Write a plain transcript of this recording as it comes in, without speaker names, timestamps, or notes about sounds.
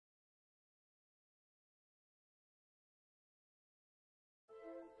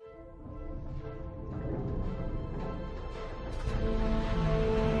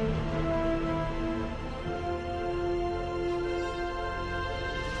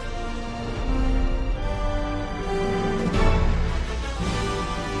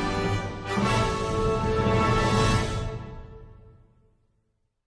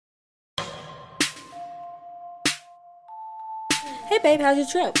babe, how's your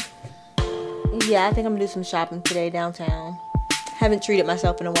trip? Yeah, I think I'm gonna do some shopping today downtown. Haven't treated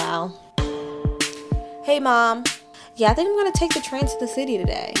myself in a while. Hey, Mom. Yeah, I think I'm gonna take the train to the city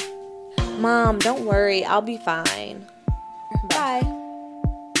today. Mom, don't worry, I'll be fine. Bye.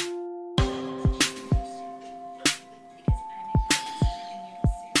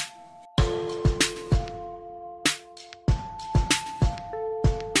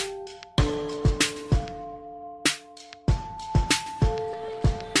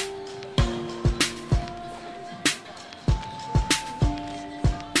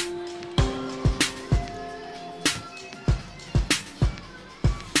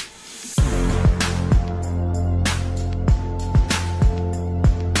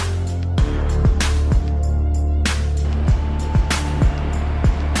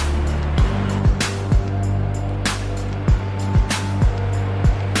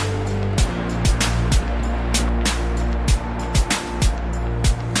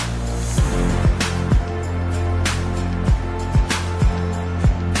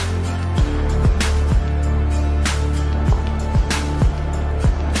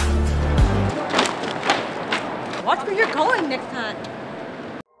 Watch where you're going next time.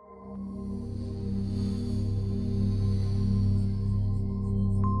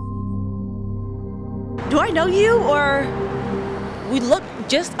 Do I know you, or we look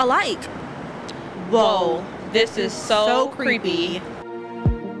just alike? Whoa, this is so creepy.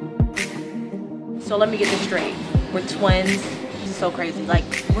 So let me get this straight. We're twins. This is so crazy. Like,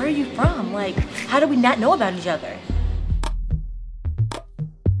 where are you from? Like, how do we not know about each other?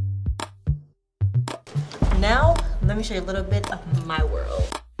 Now, let me show you a little bit of my world.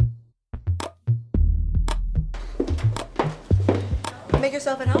 Make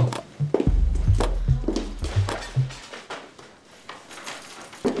yourself at home.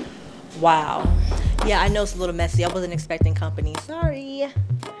 Wow. Yeah, I know it's a little messy. I wasn't expecting company. Sorry. I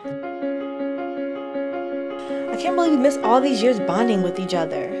can't believe we missed all these years bonding with each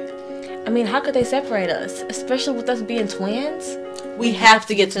other. I mean, how could they separate us? Especially with us being twins? We have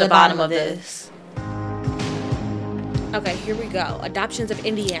to get to the bottom of this. Okay, here we go. Adoptions of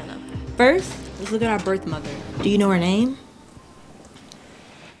Indiana. First, let's look at our birth mother. Do you know her name?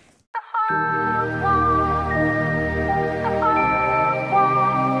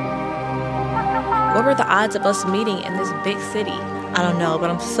 What were the odds of us meeting in this big city? I don't know, but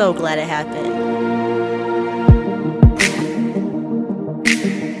I'm so glad it happened.